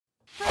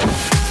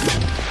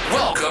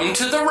Welcome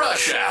to the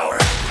Rush Hour.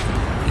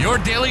 Your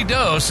daily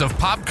dose of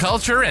pop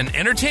culture and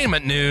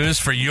entertainment news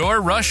for your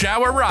rush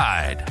hour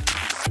ride.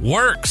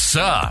 Work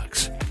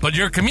sucks, but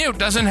your commute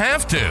doesn't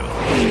have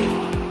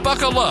to.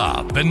 Buckle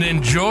up and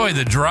enjoy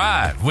the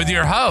drive with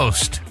your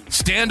host,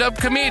 stand-up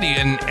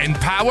comedian and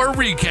power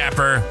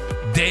recapper,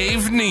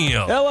 Dave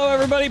Neal. Hello,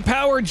 everybody.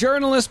 Power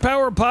journalist,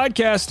 power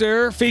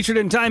podcaster, featured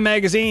in Time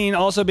Magazine,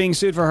 also being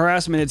sued for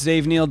harassment. It's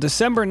Dave Neal.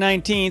 December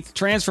 19th,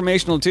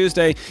 Transformational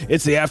Tuesday.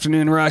 It's the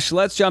afternoon rush.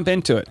 Let's jump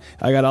into it.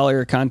 I got all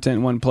your content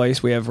in one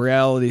place. We have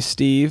Reality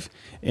Steve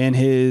and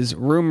his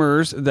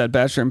rumors that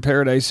Bachelor in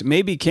Paradise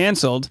may be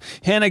canceled.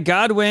 Hannah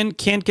Godwin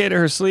can't get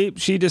her sleep.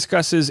 She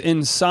discusses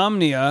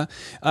insomnia.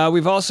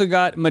 We've also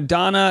got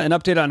Madonna, an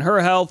update on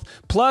her health.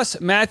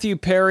 Plus, Matthew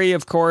Perry,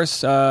 of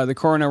course, the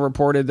coroner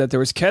reported that there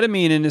was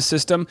ketamine in his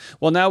system.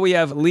 Well, now we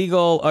have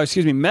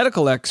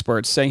medical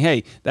experts saying,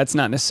 hey, that's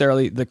not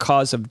necessarily the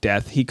cause of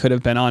death. He could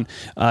have been on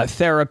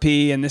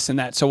therapy and this and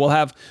that. So we'll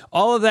have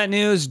all of that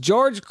news.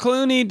 George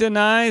Clooney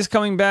denies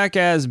coming back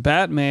as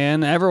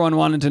Batman. Everyone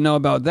wanted to know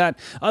about that.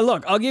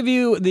 Look, I'll give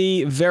you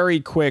the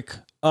very quick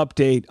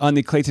update on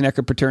the Clayton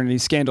Echard paternity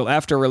scandal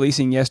after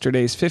releasing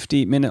yesterday's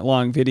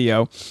 50-minute-long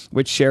video,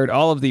 which shared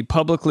all of the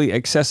publicly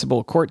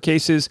accessible court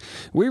cases.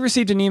 We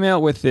received an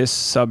email with this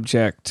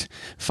subject: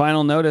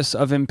 final notice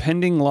of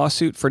impending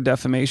lawsuit for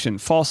defamation,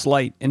 false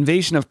light,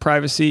 invasion of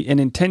privacy, and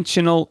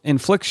intentional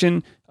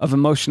infliction of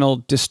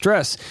emotional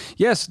distress.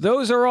 Yes,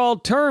 those are all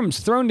terms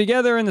thrown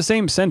together in the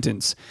same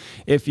sentence.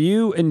 If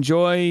you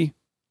enjoy,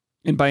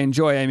 and by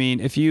enjoy I mean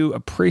if you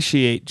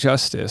appreciate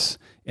justice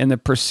and the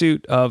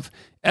pursuit of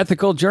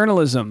ethical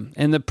journalism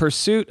and the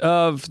pursuit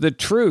of the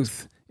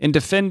truth in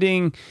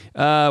defending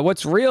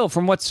what's real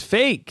from what's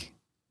fake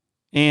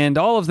and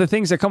all of the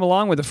things that come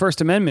along with the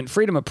First Amendment,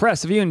 freedom of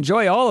press, if you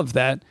enjoy all of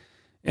that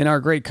in our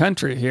great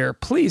country here,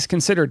 please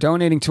consider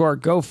donating to our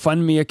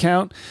GoFundMe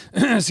account.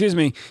 Excuse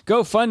me.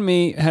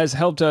 GoFundMe has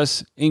helped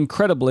us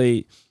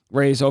incredibly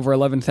raise over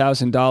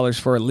 $11,000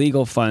 for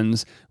legal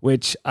funds,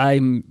 which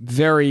I'm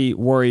very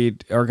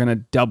worried are going to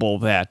double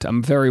that.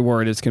 I'm very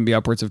worried it's going to be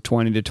upwards of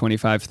 $20,000 to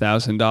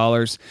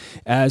 $25,000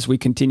 as we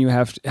continue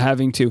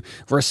having to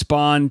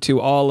respond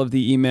to all of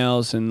the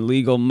emails and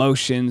legal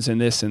motions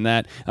and this and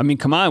that. I mean,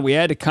 come on, we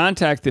had to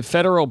contact the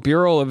Federal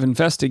Bureau of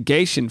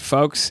Investigation,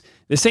 folks.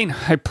 This ain't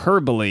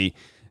hyperbole.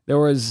 There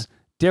was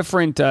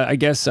different,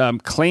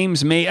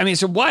 claims made. I mean,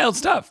 it's wild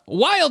stuff.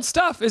 Wild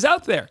stuff is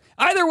out there.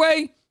 Either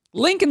way,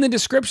 link in the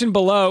description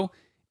below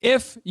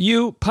if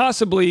you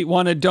possibly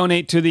want to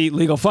donate to the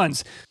legal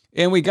funds.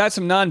 And we got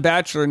some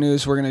non-Bachelor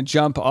news we're going to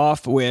jump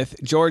off with.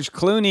 George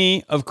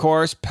Clooney, of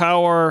course,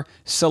 power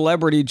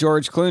celebrity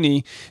George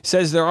Clooney,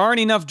 says there aren't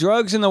enough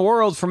drugs in the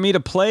world for me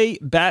to play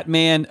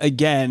Batman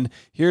again.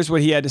 Here's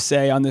what he had to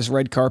say on this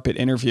red carpet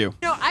interview.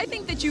 You know, I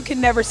think that you can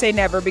never say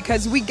never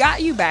because we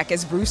got you back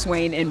as Bruce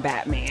Wayne in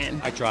Batman.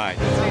 I tried.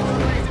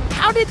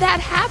 How did that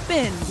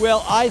happen?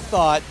 Well, I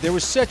thought there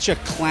was such a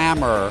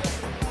clamor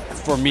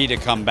for me to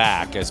come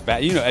back as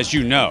as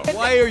you know.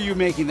 Why are you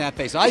making that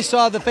face? I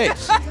saw the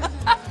face.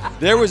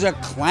 There was a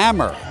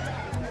clamor.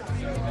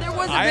 There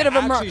was a bit of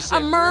a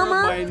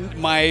murmur.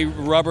 My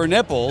rubber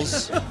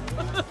nipples,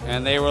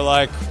 and they were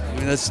like,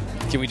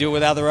 "Can we do it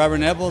without the rubber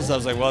nipples?" I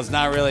was like, "Well, it's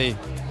not really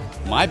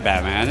my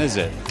Batman, is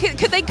it?"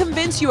 Could they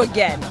convince you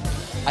again?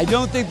 I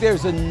don't think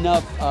there's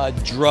enough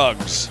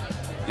drugs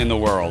in the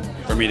world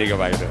for me to go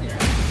back to it.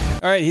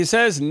 All right, he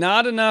says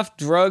not enough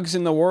drugs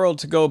in the world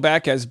to go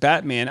back as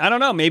Batman. I don't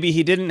know, maybe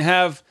he didn't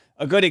have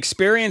a good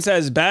experience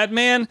as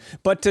Batman,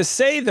 but to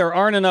say there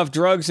aren't enough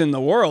drugs in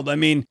the world, I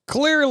mean,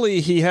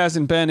 clearly he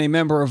hasn't been a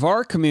member of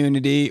our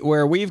community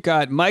where we've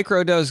got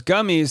Microdose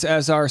Gummies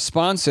as our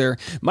sponsor.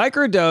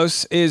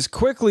 Microdose is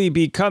quickly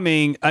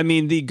becoming,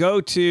 the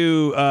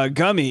go-to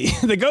gummy.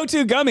 The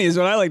go-to gummy is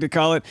what I like to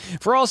call it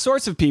for all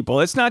sorts of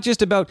people. It's not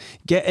just about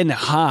getting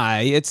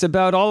high. It's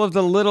about all of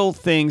the little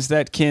things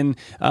that can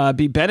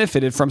be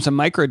benefited from some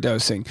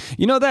microdosing.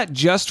 You know that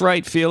just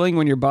right feeling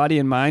when your body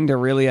and mind are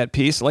really at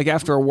peace, like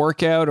after a workout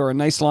or a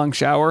nice long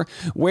shower,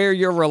 where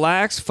you're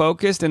relaxed,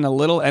 focused, and a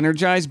little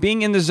energized,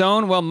 being in the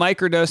zone? Well,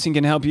 microdosing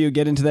can help you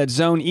get into that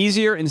zone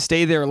easier and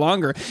stay there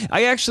longer.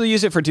 I actually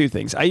use it for two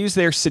things. I use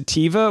their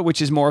sativa,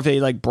 which is more of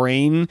a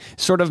brain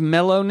sort of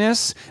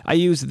mellowness. I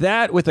use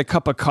that with a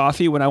cup of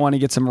coffee when I want to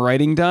get some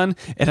writing done.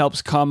 It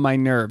helps calm my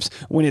nerves.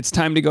 When it's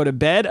time to go to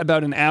bed,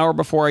 about an hour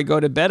before I go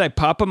to bed, I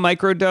pop a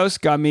microdose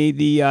gummy,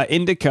 the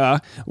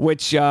indica,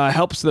 which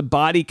helps the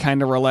body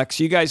kind of relax.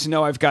 You guys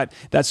know I've got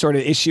that sort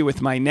of issue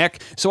with my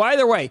neck. So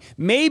either way,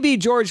 maybe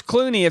George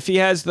Clooney, if he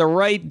has the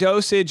right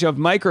dosage of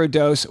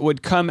microdose,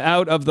 would come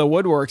out of the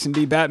woodworks and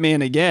be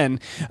Batman again.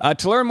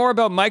 To learn more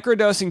about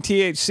microdosing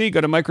THC, go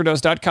to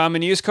microdose.com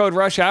and use code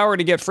RUSHHOUR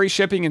to get free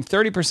shipping and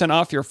 30%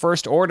 off your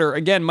first order.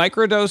 Again,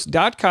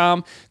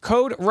 microdose.com,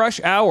 code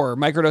RUSHHOUR.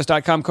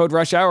 Microdose.com, code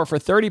RUSHHOUR for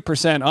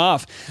 30%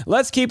 off.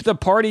 Let's keep the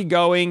party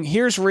going.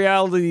 Here's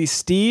Reality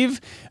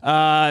Steve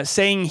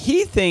saying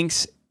he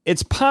thinks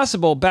it's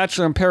possible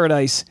Bachelor in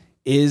Paradise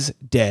is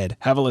dead.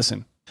 Have a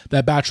listen.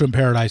 that Bachelor in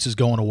Paradise is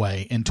going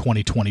away in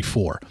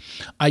 2024.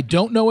 I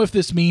don't know if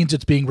this means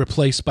it's being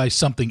replaced by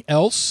something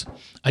else.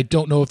 I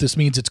don't know if this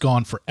means it's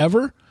gone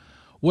forever.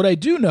 What I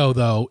do know,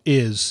 though,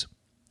 is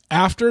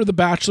after the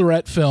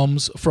Bachelorette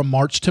films from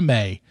March to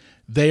May,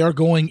 they are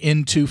going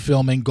into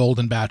filming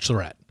Golden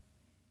Bachelorette.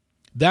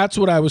 That's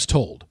what I was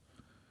told.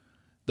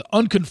 The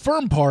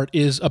unconfirmed part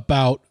is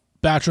about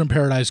Bachelor in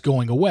Paradise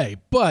going away,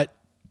 but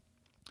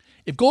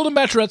if Golden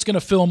Bachelorette's going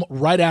to film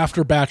right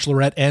after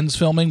Bachelorette ends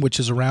filming, which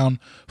is around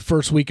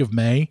first week of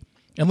May,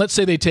 and let's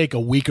say they take a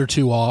week or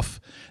two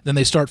off, then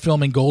they start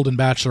filming Golden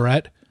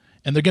Bachelorette,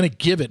 and they're going to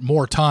give it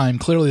more time,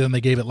 clearly, than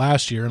they gave it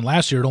last year, and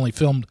last year it only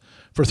filmed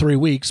for 3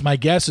 weeks. My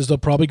guess is they'll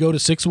probably go to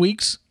 6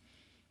 weeks.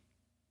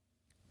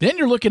 Then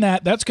you're looking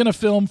at, that's going to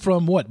film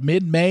from,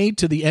 mid-May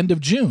to the end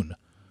of June.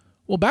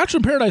 Well, Bachelor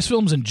in Paradise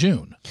films in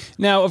June.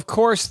 Now, of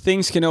course,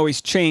 things can always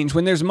change.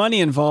 When there's money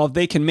involved,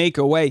 they can make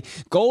a way.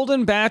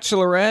 Golden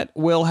Bachelorette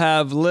will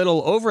have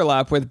little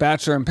overlap with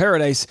Bachelor in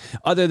Paradise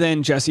other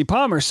than Jesse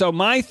Palmer. So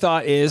my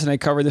thought is, and I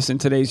covered this in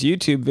today's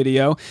YouTube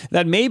video,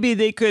 that maybe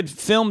they could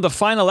film the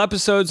final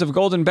episodes of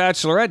Golden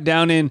Bachelorette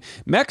down in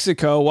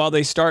Mexico while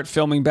they start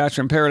filming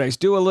Bachelor in Paradise.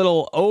 Do a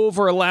little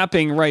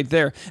overlapping right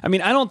there. I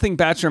mean, I don't think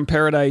Bachelor in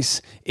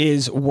Paradise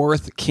is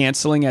worth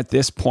canceling at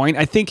this point.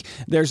 I think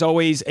there's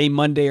always a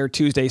Monday or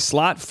Tuesday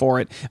slot for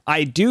it.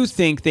 I do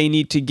think they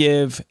need to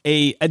get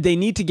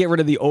rid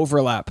of the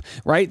overlap,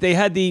 right? They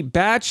had the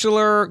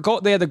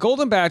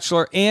Golden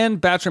Bachelor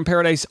and Bachelor in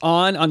Paradise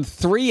on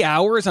 3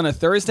 hours on a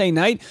Thursday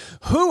night.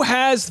 Who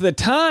has the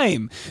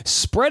time?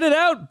 Spread it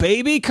out,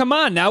 baby. Come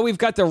on. Now we've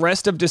got the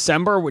rest of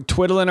December with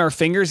twiddling our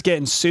fingers,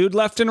 getting sued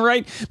left and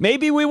right.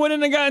 Maybe we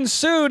wouldn't have gotten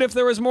sued if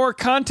there was more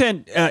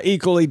content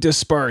equally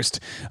dispersed.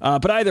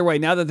 But either way,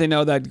 now that they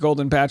know that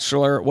Golden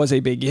Bachelor was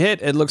a big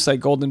hit, it looks like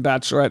Golden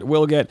Bachelorette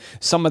will get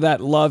some of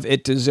that love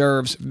it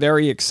deserves.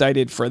 Very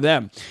excited for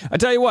them. I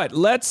tell you what,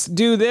 let's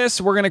do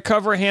this. We're going to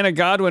cover Hannah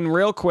Godwin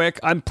real quick.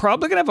 I'm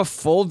probably going to have a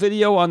full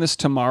video on this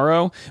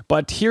tomorrow,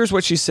 but here's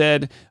what she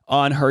said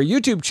on her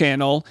YouTube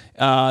channel.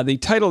 The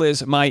title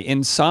is My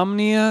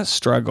Insomnia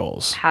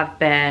Struggles. Have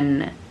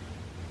been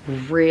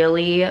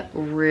really,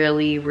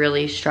 really,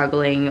 really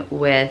struggling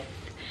with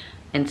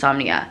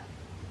insomnia.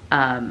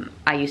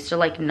 I used to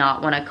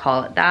not want to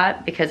call it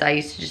that because I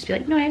used to just be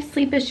like, no, I have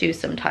sleep issues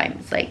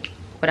sometimes,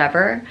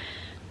 whatever.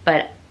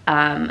 But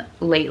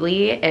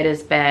lately it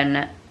has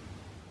been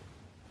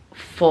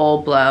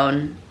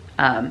full-blown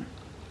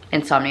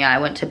insomnia. I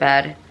went to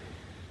bed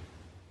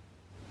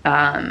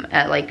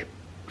at 5:30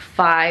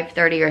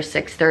 or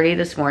 6:30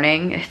 this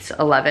morning. It's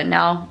 11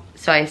 now,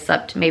 so I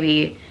slept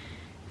maybe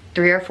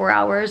 3 or 4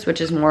 hours, which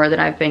is more than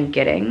I've been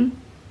getting.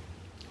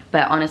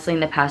 But honestly, in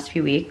the past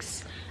few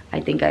weeks,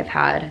 I think I've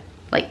had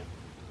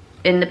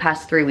in the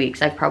past 3 weeks,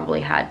 I've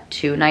probably had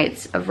 2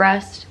 nights of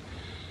rest.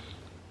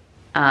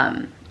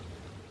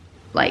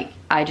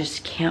 I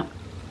just can't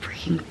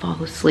freaking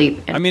fall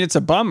asleep. I mean, it's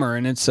a bummer,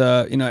 and it's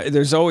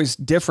there's always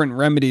different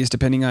remedies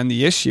depending on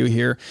the issue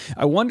here.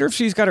 I wonder if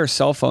she's got her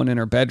cell phone in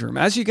her bedroom.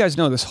 As you guys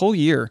know, this whole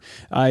year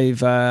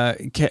I've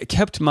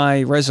kept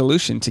my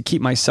resolution to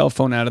keep my cell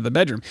phone out of the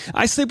bedroom.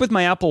 I sleep with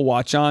my Apple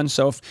Watch on,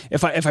 so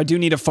if I do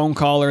need a phone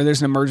call or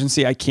there's an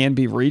emergency, I can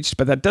be reached,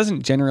 but that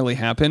doesn't generally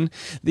happen.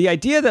 The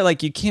idea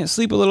that you can't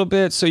sleep a little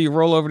bit, so you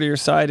roll over to your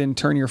side and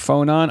turn your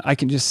phone on, I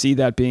can just see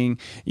that being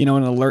an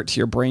alert to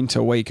your brain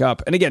to wake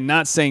up. And again,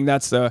 not saying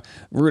that's the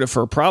root of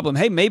her problem.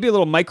 Hey, maybe a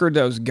little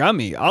microdose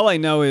gummy. All I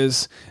know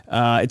is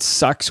it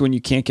sucks when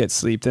you can't get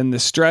sleep. Then the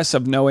stress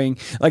of knowing,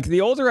 the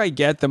older I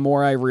get, the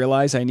more I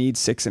realize I need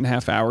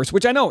 6.5 hours,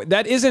 which I know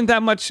that isn't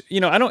that much.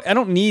 I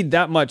don't need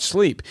that much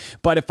sleep.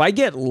 But if I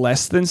get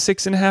less than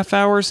 6.5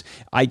 hours,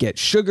 I get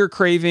sugar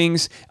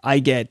cravings. I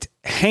get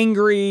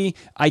hangry.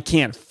 I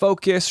can't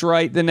focus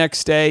right the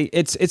next day.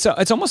 It's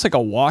almost like a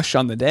wash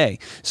on the day.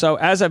 So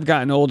as I've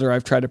gotten older,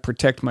 I've tried to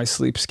protect my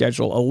sleep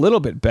schedule a little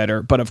bit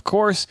better. But of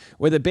course,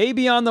 with a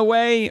baby on the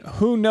way,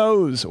 who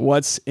knows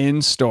what's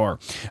in store?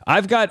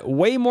 I've got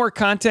way more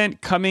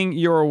content coming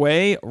your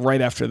way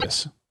right after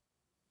this.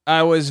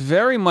 I was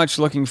very much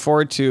looking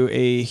forward to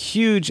a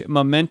huge,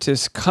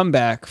 momentous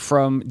comeback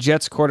from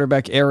Jets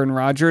quarterback Aaron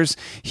Rodgers.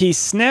 He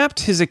snapped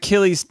his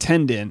Achilles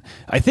tendon,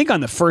 I think on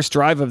the first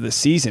drive of the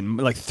season,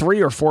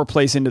 3 or 4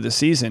 plays into the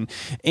season,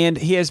 and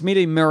he has made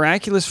a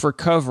miraculous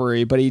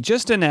recovery, but he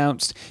just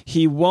announced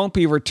he won't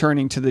be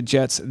returning to the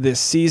Jets this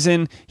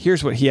season.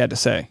 Here's what he had to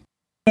say.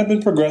 I've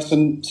been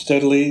progressing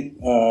steadily.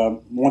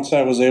 Once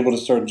I was able to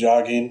start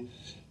jogging,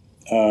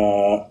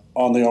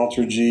 on the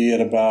Ultra G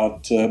at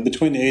about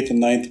between the 8th and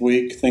 9th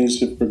week, things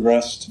have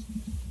progressed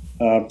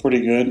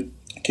pretty good.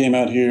 I came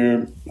out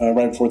here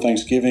right before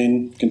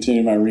Thanksgiving,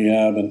 continued my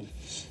rehab, and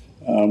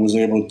was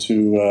able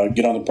to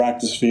get on the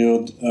practice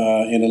field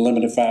in a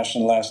limited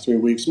fashion the last 3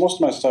 weeks.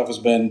 Most of my stuff has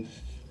been,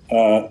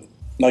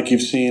 like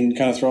you've seen,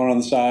 kind of thrown on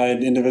the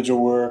side,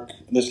 individual work.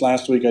 This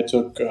last week I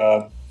took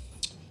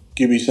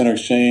QB Center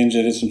Exchange.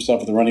 I did some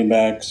stuff with the running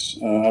backs.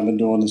 I've been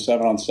doing the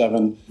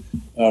 7-on-7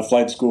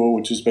 flight school,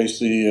 which is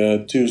basically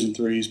 2s and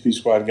 3s, P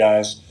squad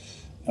guys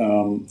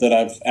that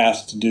I've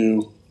asked to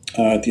do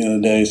at the end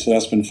of the day. So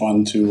that's been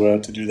fun to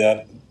do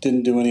that.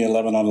 Didn't do any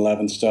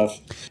 11-on-11 stuff.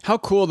 How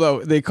cool,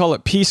 though, they call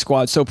it P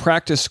squad, so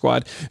practice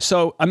squad.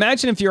 So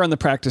imagine if you're on the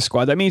practice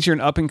squad. That means you're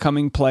an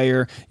up-and-coming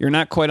player. You're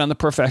not quite on the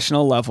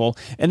professional level.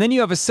 And then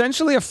you have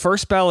essentially a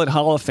first-ballot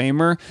Hall of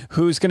Famer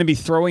who's going to be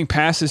throwing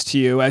passes to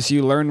you as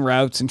you learn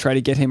routes and try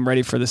to get him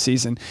ready for the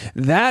season.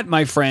 That,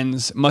 my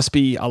friends, must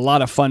be a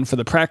lot of fun for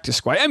the practice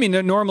squad. I mean,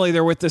 normally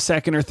they're with the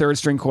second or third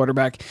string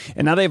quarterback,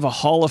 and now they have a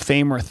Hall of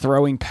Famer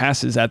throwing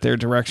passes at their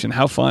direction.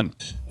 How fun.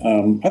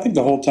 I think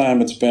the whole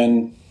time it's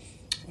been...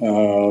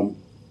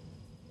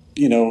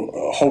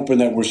 hoping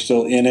that we're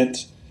still in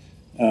it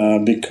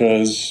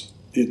because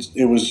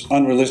it was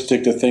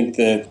unrealistic to think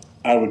that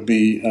I would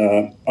be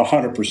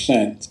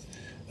 100%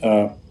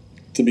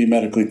 to be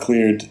medically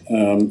cleared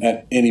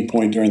at any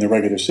point during the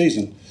regular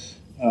season.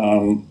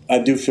 I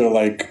do feel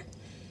like,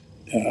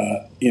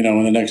 in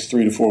the next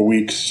 3 to 4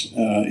 weeks,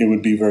 it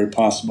would be very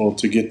possible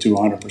to get to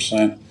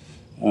 100%,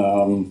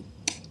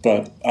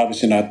 but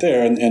obviously not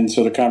there. And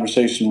so the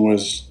conversation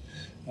was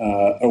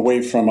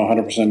away from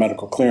 100%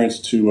 medical clearance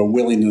to a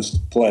willingness to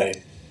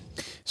play.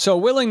 So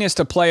willingness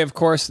to play, of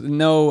course,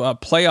 no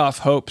playoff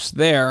hopes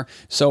there.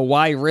 So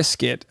why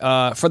risk it?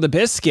 For the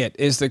biscuit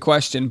is the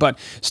question. But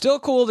still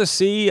cool to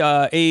see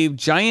a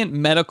giant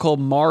medical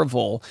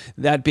marvel,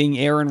 that being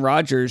Aaron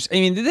Rodgers. I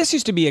mean, this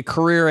used to be a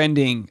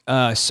career-ending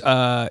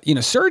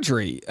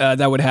surgery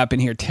that would happen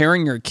here,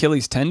 tearing your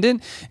Achilles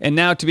tendon. And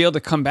now to be able to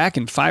come back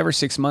in 5 or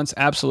 6 months,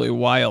 absolutely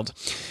wild.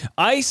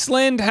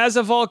 Iceland has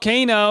a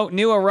volcano.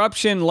 New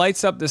eruption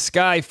lights up the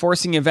sky,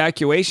 forcing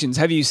evacuations.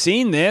 Have you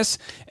seen this?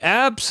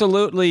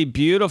 Absolutely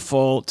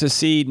beautiful to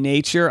see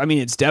nature. I mean,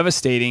 it's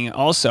devastating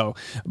also,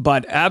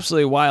 but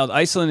absolutely wild.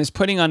 Iceland is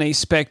putting on a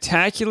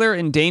spectacular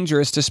and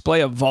dangerous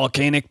display of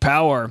volcanic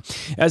power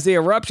as the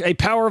eruption, a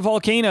power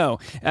volcano,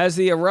 as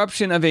the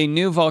eruption of a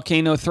new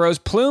volcano throws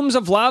plumes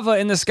of lava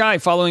in the sky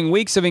following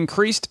weeks of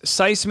increased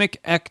seismic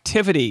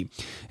activity.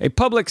 A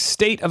public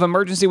state of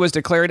emergency was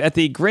declared at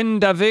the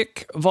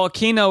Grindavik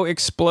volcano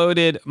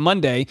exploded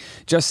Monday,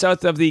 just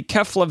south of the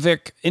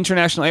Keflavik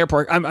International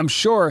Airport. I'm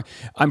sure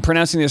I'm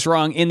pronouncing this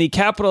wrong. In the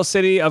capital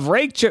city of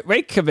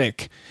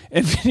Reykjavik,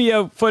 and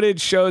video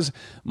footage shows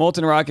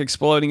molten rock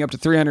exploding up to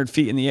 300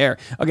 feet in the air.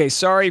 Okay,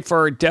 sorry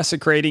for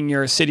desecrating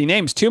your city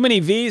names. Too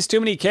many V's, too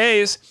many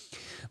K's.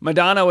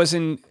 Madonna was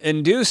in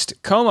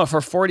induced coma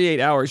for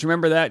 48 hours.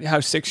 Remember that, how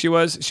sick she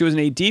was? She was in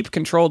a deep,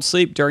 controlled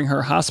sleep during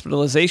her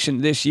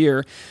hospitalization this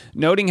year,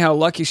 noting how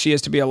lucky she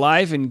is to be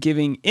alive and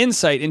giving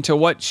insight into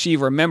what she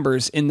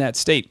remembers in that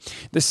state.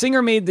 The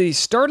singer made the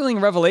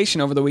startling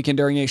revelation over the weekend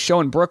during a show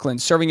in Brooklyn,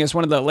 serving as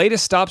one of the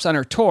latest stops on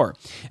her tour.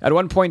 At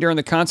one point during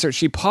the concert,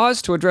 she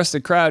paused to address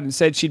the crowd and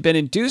said she'd been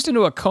induced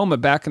into a coma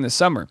back in the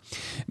summer.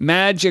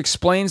 Madge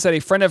explains that a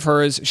friend of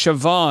hers,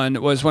 Siobhan,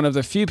 was one of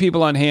the few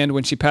people on hand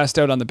when she passed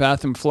out on the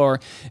bathroom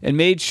floor and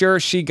made sure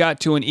she got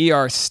to an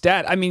ER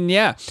stat. I mean,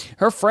 yeah,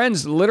 her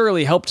friends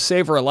literally helped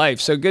save her life.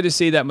 So good to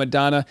see that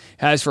Madonna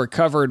has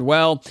recovered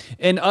well.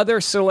 In other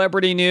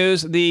celebrity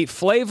news, the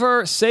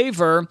flavor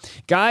saver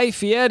Guy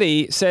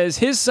Fieri says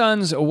his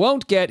sons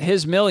won't get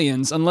his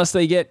millions unless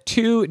they get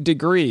 2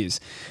 degrees.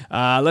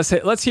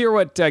 Let's hear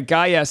what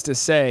Guy has to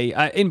say.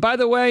 And by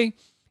the way,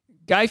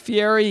 Guy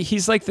Fieri,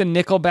 he's like the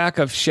Nickelback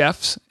of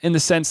chefs in the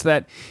sense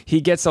that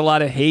he gets a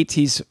lot of hate.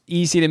 He's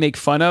easy to make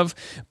fun of.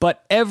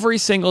 But every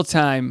single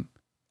time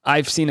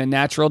I've seen a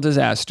natural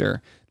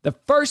disaster, the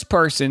first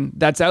person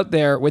that's out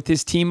there with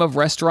his team of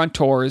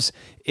restaurateurs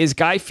is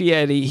Guy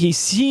Fieri. He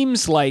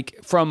seems like,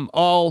 from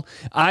all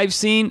I've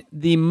seen,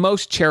 the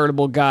most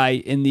charitable guy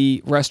in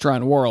the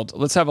restaurant world.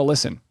 Let's have a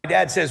listen. My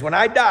dad says, when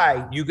I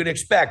die, you can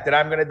expect that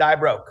I'm going to die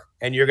broke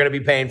and you're going to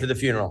be paying for the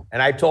funeral.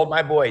 And I told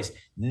my boys,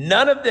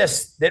 none of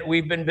this that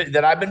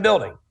I've been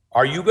building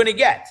are you going to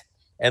get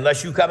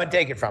unless you come and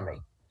take it from me.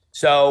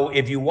 So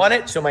if you want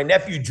it, so my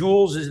nephew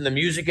Jules is in the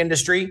music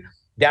industry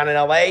down in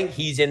LA.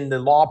 He's in the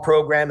law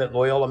program at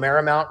Loyola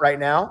Marymount right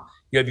now.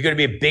 You know, if you're going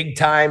to be a big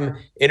time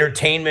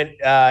entertainment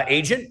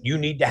agent, you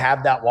need to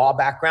have that law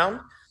background.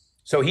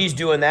 So he's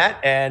doing that.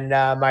 And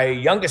my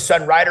youngest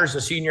son, Ryder, is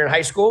a senior in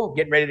high school,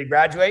 getting ready to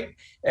graduate,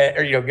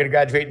 going to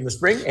graduate in the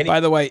spring. And by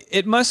the way,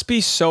 it must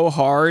be so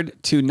hard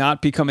to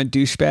not become a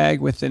douchebag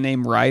with the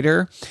name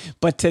Ryder,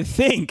 but to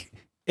think,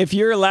 if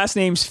your last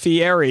name's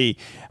Fieri,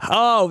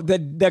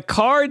 the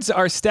cards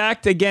are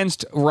stacked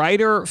against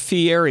Ryder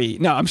Fieri.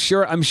 No, I'm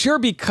sure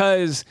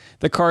because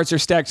the cards are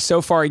stacked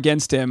so far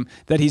against him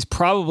that he's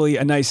probably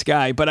a nice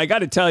guy. But I got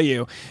to tell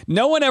you,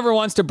 no one ever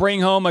wants to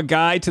bring home a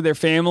guy to their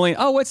family.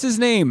 Oh, what's his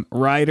name?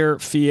 Ryder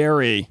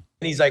Fieri.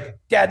 And he's like,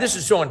 Dad, this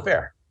is so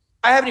unfair.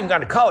 I haven't even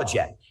gone to college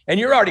yet. And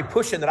you're already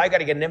pushing that I got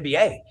to get an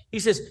MBA. He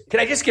says,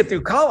 can I just get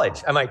through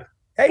college? I'm like,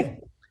 hey,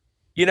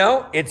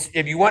 it's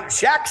if you want,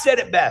 Shaq said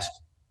it best.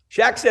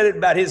 Shaq said it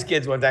about his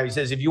kids one time. He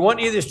says, if you want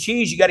any of this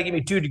cheese, you got to give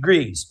me 2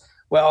 degrees.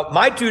 Well,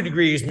 my 2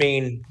 degrees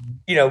mean,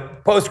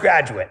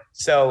 postgraduate.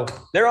 So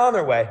they're on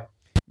their way.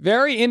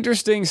 Very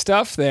interesting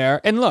stuff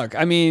there. And look,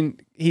 I mean,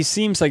 he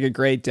seems like a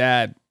great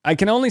dad. I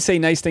can only say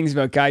nice things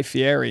about Guy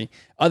Fieri.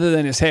 other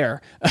than his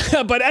hair.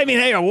 But I mean,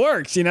 hey, it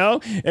works, you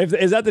know?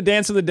 Is that the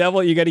dance of the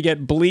devil? You got to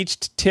get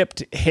bleached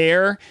tipped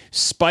hair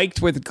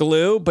spiked with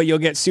glue, but you'll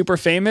get super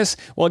famous.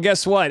 Well,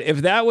 guess what?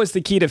 If that was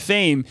the key to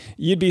fame,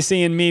 you'd be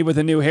seeing me with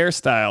a new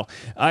hairstyle.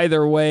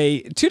 Either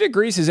way, 2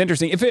 degrees is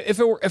interesting.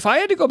 If I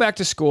had to go back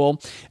to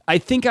school, I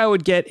think I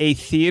would get a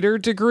theater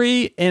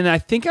degree, and I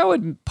think I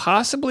would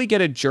possibly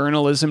get a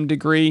journalism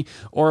degree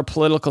or a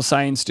political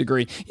science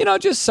degree. You know,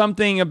 just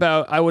something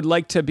about, I would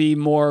like to be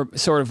more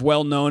sort of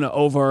well-known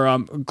over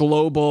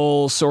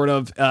global sort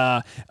of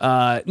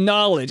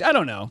knowledge. I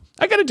don't know.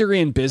 I got a degree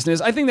in business.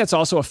 I think that's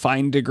also a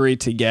fine degree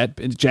to get.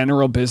 In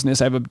general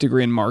business, I have a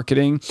degree in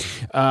marketing.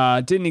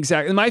 Didn't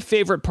exactly. My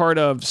favorite part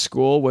of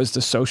school was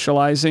the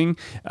socializing,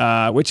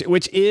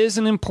 which is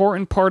an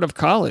important part of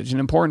college. An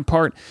important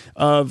part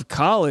of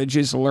college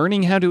is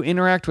learning how to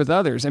interact with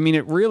others. I mean,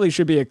 it really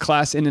should be a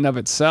class in and of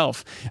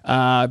itself,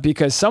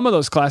 because some of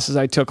those classes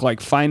I took, like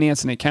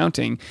finance and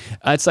accounting,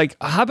 it's like,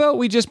 how about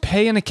we just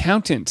pay an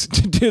accountant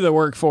to do the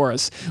work for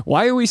us?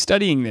 Why are we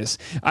studying this?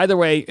 Either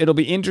way, it'll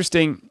be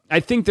interesting. I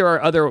think there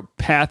are other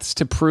paths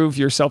to prove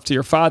yourself to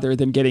your father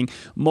than getting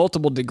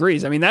multiple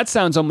degrees. I mean, that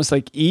sounds almost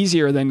like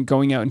easier than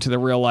going out into the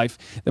real life.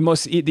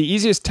 The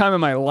easiest time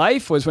of my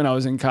life was when I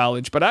was in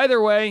college. But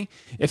either way,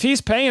 if he's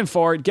paying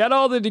for it, get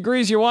all the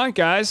degrees you want,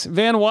 guys.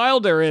 Van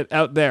Wilder it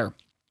out there.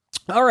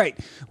 All right,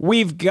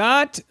 we've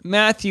got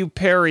Matthew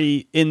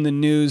Perry in the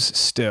news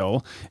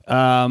still.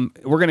 We're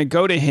going to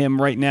go to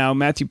him right now.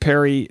 Matthew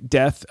Perry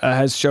death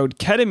has showed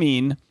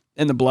ketamine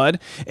in the blood.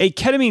 A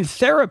ketamine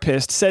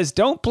therapist says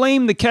don't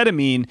blame the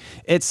ketamine.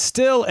 It's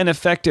still an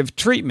effective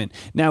treatment.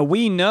 Now,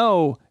 we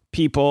know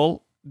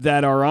people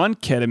that are on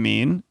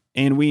ketamine,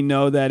 and we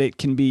know that it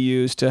can be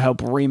used to help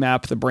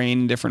remap the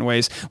brain in different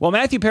ways. Well,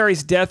 Matthew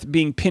Perry's death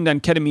being pinned on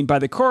ketamine by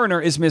the coroner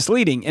is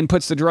misleading and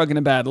puts the drug in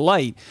a bad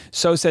light.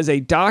 So says a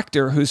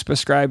doctor who's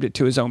prescribed it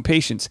to his own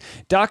patients.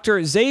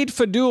 Dr. Zaid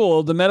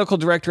Fadul, the medical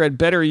director at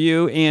Better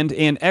You and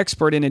an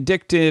expert in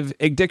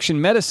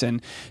addiction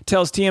medicine,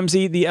 tells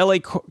TMZ the LA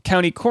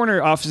County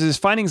Coroner Office's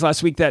findings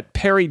last week that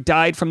Perry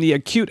died from the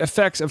acute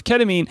effects of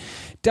ketamine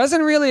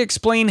doesn't really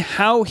explain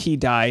how he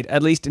died,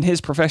 at least in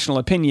his professional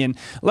opinion.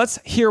 Let's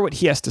hear what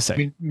he has to say. I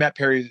mean, Matt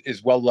Perry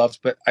is well loved,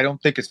 but I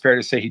don't think it's fair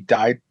to say he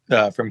died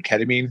from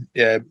ketamine.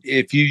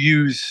 If you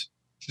use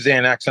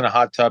Xanax in a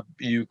hot tub,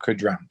 you could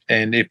drown.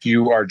 And if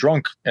you are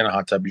drunk in a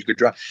hot tub, you could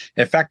drown.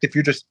 In fact, if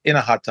you're just in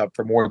a hot tub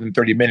for more than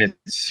 30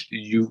 minutes,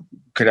 you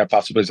could have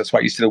possibilities. That's why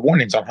you see the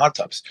warnings on hot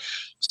tubs.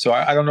 So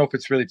I don't know if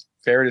it's really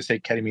fair to say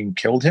ketamine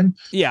killed him.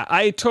 Yeah,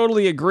 I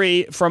totally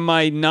agree from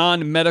my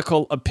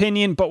non-medical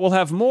opinion, but we'll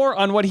have more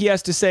on what he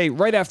has to say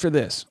right after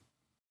this.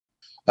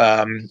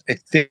 I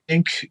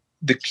think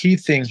the key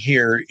thing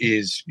here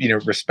is,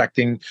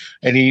 respecting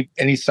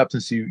any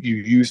substance you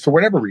use for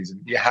whatever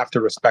reason. You have to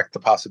respect the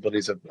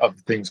possibilities of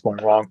things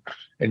going wrong,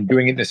 and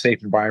doing it in a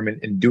safe environment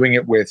and doing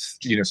it with,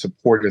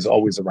 support is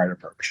always the right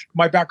approach.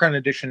 My background in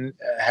addiction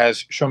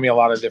has shown me a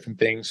lot of different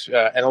things.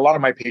 And a lot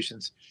of my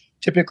patients,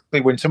 typically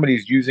when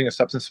somebody's using a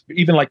substance,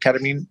 even like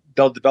ketamine,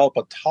 they'll develop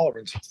a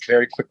tolerance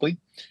very quickly.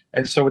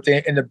 And so what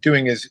they end up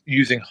doing is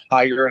using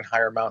higher and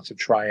higher amounts to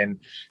try and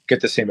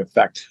get the same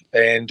effect.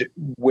 And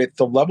with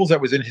the levels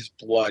that was in his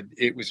blood,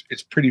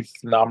 it's pretty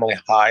phenomenally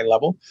high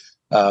level.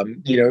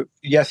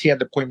 Yes, he had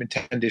the appointment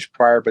 10 days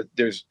prior, but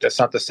that's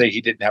not to say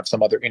he didn't have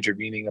some other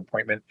intervening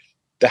appointment.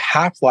 The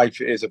half-life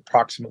is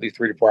approximately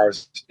 3 to 4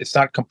 hours. It's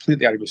not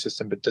completely out of your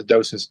system, but the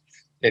dose is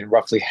in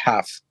roughly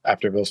half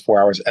after those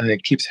 4 hours, and then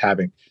it keeps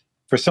having.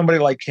 For somebody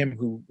like him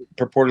who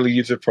purportedly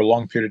used it for a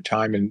long period of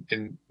time and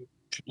in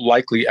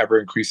likely ever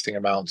increasing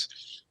amounts,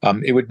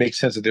 it would make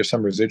sense that there's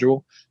some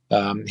residual.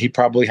 He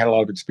probably had a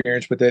lot of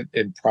experience with it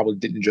and probably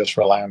didn't just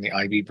rely on the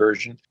IV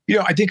version.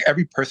 I think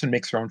every person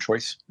makes their own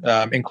choice,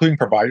 including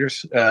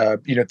providers.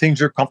 Things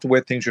you're comfortable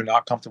with, things you're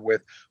not comfortable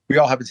with. We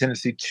all have a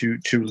tendency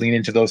to lean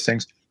into those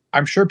things.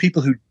 I'm sure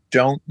people who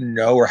don't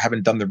know or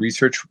haven't done the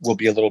research will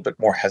be a little bit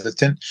more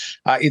hesitant.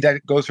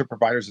 That goes for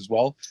providers as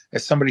well.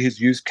 As somebody who's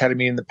used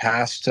ketamine in the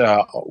past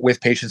with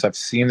patients, I've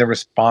seen the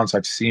response.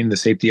 I've seen the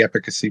safety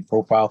efficacy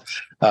profile.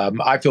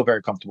 I feel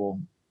very comfortable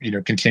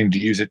continuing to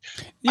use it.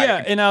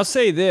 Yeah, and I'll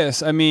say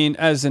this. I mean,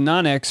 as a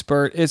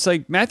non-expert, it's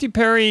like Matthew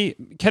Perry,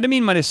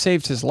 ketamine might have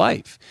saved his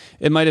life.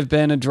 It might have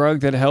been a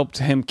drug that helped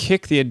him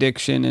kick the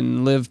addiction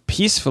and live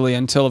peacefully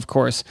until, of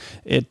course,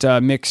 it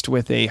mixed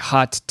with a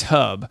hot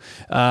tub.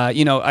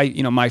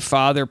 My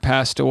father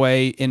passed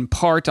away in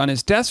part on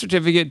his death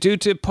certificate due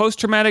to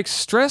post-traumatic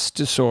stress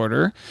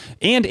disorder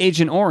and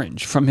Agent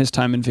Orange from his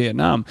time in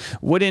Vietnam.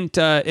 Wouldn't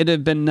it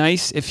have been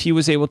nice if he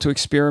was able to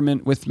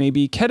experiment with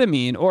maybe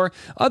ketamine or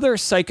other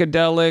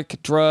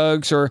psychedelic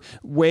drugs or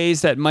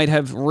ways that might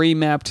have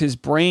remapped his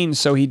brain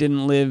so he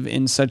didn't live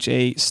in such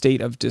a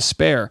state of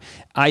despair?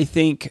 I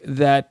think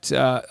that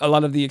a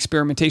lot of the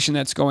experimentation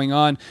that's going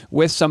on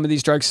with some of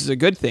these drugs is a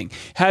good thing.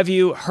 Have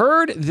you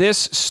heard this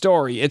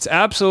story? It's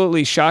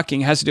absolutely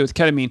shocking. It has to do with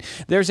ketamine.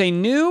 There's a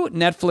new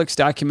Netflix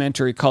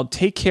documentary called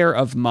Take Care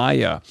of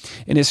Maya,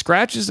 and it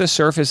scratches the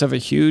surface of a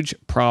huge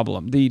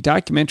problem. The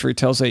documentary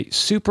tells a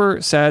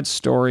super sad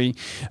story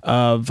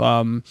of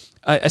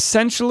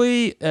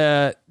essentially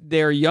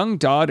their young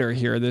daughter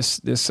here. This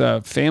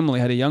family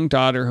had a young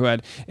daughter who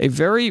had a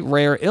very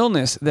rare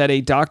illness that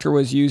a doctor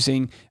was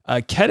using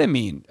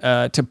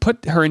ketamine to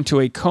put her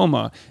into a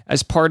coma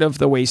as part of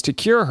the ways to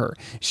cure her.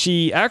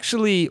 She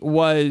actually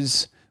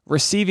was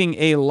receiving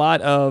a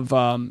lot of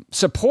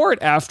support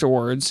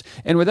afterwards,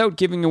 and without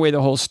giving away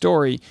the whole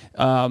story,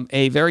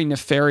 a very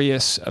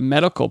nefarious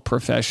medical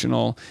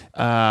professional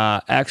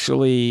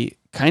actually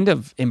kind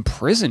of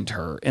imprisoned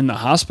her in the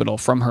hospital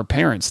from her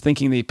parents,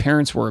 thinking the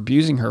parents were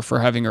abusing her for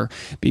having her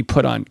be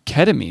put on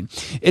ketamine.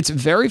 It's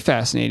very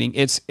fascinating.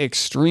 It's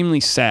extremely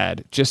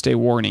sad. Just a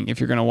warning if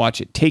you're going to watch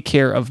it. Take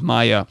Care of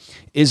Maya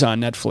is on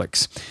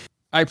Netflix.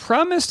 I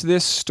promised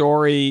this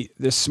story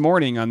this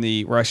morning on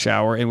the Rush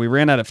Hour, and we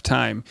ran out of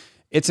time.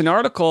 It's an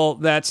article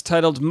that's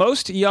titled,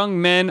 "Most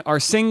Young Men Are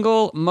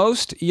Single,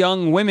 Most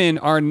Young Women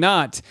Are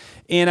Not."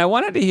 And I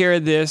wanted to hear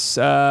this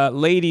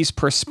lady's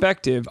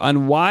perspective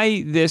on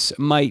why this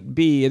might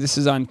be. This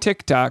is on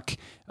TikTok.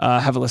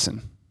 Have a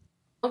listen.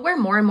 Where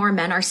more and more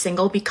men are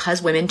single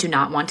because women do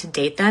not want to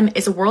date them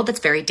is a world that's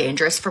very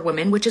dangerous for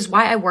women, which is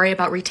why I worry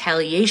about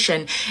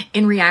retaliation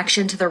in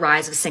reaction to the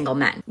rise of single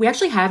men. We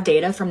actually have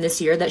data from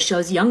this year that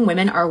shows young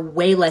women are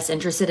way less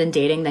interested in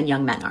dating than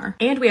young men are.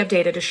 And we have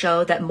data to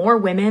show that more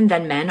women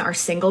than men are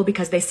single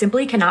because they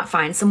simply cannot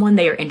find someone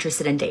they are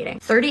interested in dating.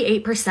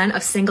 38%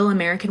 of single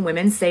American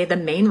women say the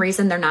main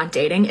reason they're not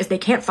dating is they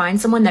can't find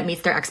someone that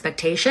meets their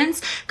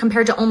expectations,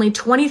 compared to only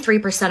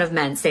 23% of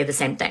men say the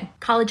same thing.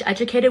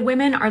 College-educated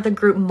women are the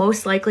group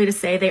most likely to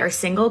say they are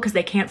single because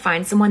they can't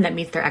find someone that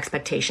meets their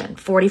expectation,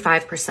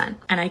 45%.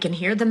 And I can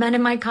hear the men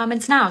in my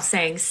comments now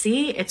saying,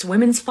 see, it's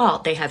women's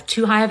fault. They have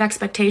too high of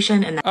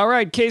expectation. And all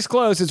right, case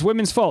closed. It's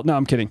women's fault. No,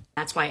 I'm kidding.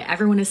 That's why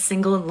everyone is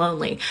single and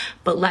lonely.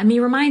 But let me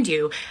remind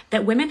you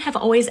that women have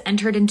always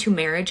entered into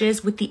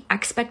marriages with the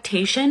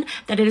expectation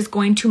that it is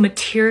going to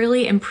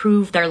materially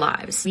improve their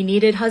lives. We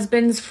needed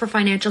husbands for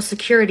financial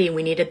security.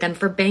 We needed them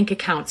for bank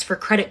accounts, for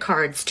credit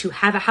cards, to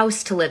have a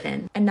house to live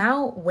in. And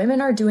now women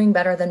are doing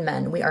better than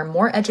men. We are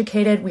more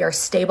educated. We are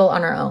stable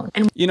on our own.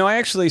 And I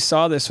actually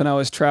saw this when I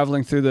was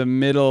traveling through the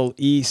Middle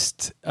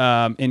East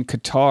in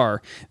Qatar.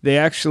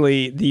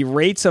 The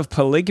rates of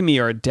polygamy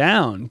are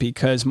down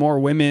because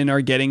more women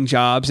are getting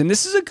jobs. And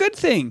this is a good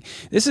thing.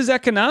 This is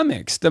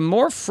economics. The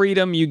more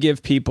freedom you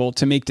give people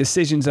to make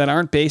decisions that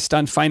aren't based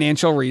on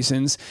financial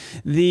reasons,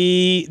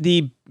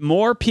 the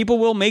more people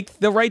will make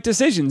the right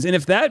decisions. And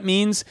if that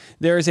means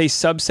there is a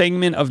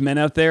subsegment of men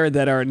out there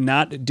that are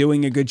not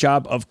doing a good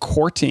job of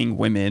courting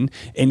women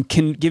and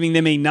giving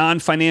them a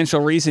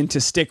non-financial reason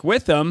to stick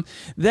with them,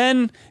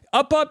 then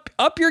up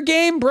your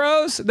game,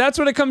 bros. That's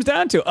what it comes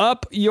down to.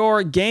 Up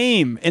your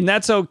game. And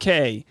that's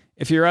okay.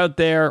 If you're out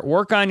there,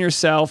 work on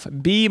yourself,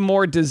 be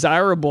more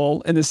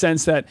desirable in the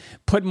sense that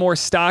put more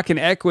stock and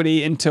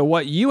equity into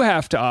what you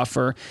have to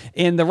offer.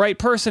 And the right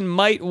person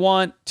might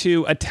want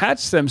to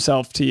attach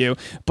themselves to you.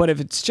 But if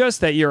it's just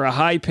that you're a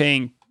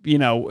high-paying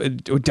a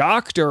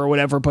doctor or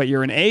whatever, but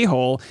you're an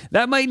a-hole,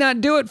 that might not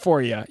do it for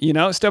you.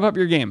 Step up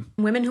your game.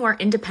 Women who are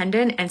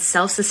independent and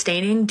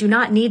self-sustaining do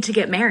not need to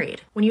get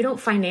married. When you don't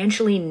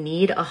financially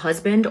need a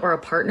husband or a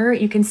partner,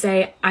 you can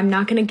say, I'm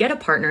not going to get a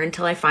partner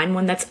until I find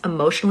one that's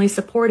emotionally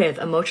supportive,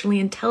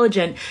 emotionally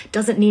intelligent,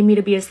 doesn't need me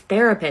to be his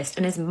therapist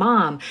and his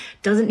mom,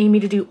 doesn't need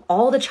me to do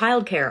all the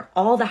childcare,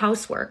 all the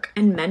housework.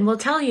 And men will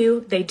tell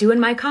you, they do in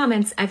my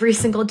comments every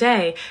single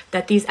day,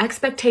 that these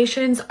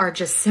expectations are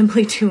just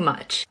simply too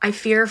much. I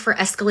fear for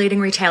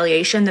escalating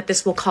retaliation that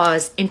this will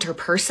cause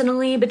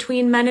interpersonally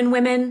between men and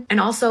women, and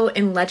also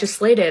in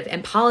legislative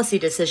and policy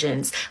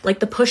decisions like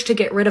the push to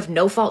get rid of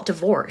no-fault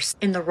divorce,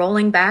 in the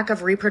rolling back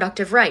of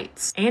reproductive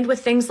rights, and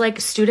with things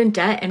like student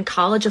debt and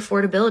college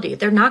affordability.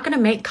 They're not going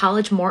to make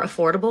college more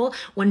affordable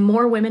when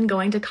more women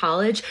going to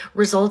college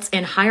results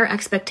in higher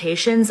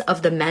expectations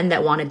of the men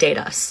that want to date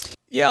us.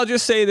 Yeah, I'll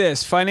just say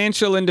this.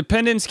 Financial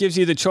independence gives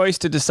you the choice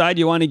to decide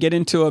you want to get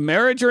into a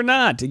marriage or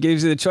not. It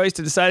gives you the choice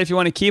to decide if you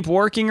want to keep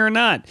working or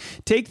not.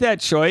 Take that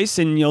choice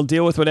and you'll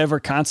deal with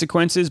whatever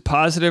consequences,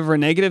 positive or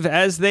negative,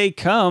 as they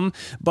come.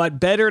 But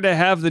better to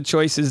have the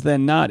choices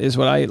than not is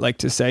what I like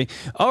to say.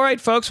 All right,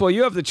 folks. Well,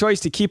 you have the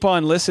choice to keep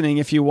on listening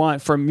if you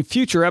want from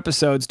future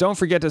episodes. Don't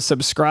forget to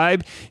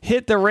subscribe.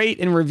 Hit the rate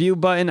and review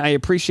button. I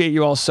appreciate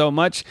you all so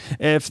much.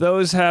 If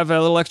those have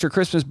a little extra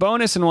Christmas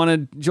bonus and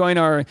want to join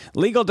our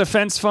legal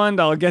defense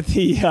fund, I'll get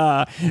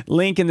the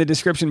link in the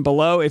description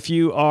below. If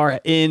you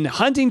are in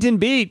Huntington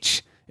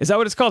Beach, is that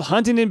what it's called?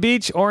 Huntington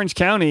Beach, Orange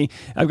County.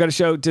 I've got a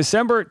show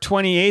December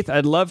 28th.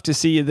 I'd love to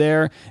see you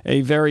there.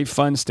 A very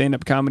fun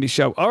stand-up comedy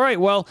show. All right,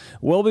 well,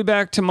 we'll be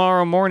back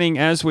tomorrow morning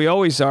as we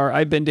always are.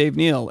 I've been Dave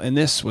Neal, and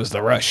this was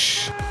The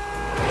Rush.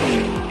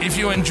 If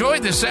you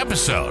enjoyed this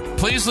episode,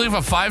 please leave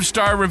a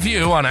 5-star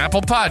review on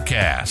Apple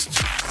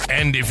Podcasts.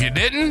 And if you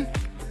didn't,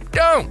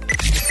 don't.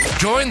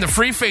 Join the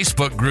free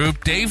Facebook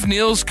group Dave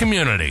Neal's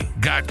Community.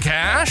 Got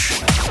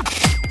cash?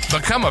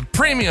 Become a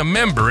premium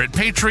member at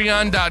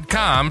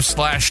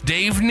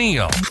patreon.com/Dave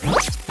Neal.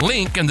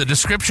 Link in the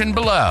description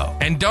below.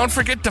 And don't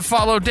forget to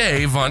follow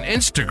Dave on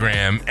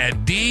Instagram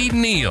at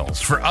DNeals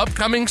for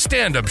upcoming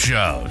stand-up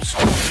shows.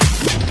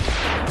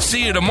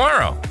 See you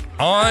tomorrow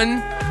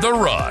on The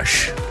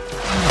Rush.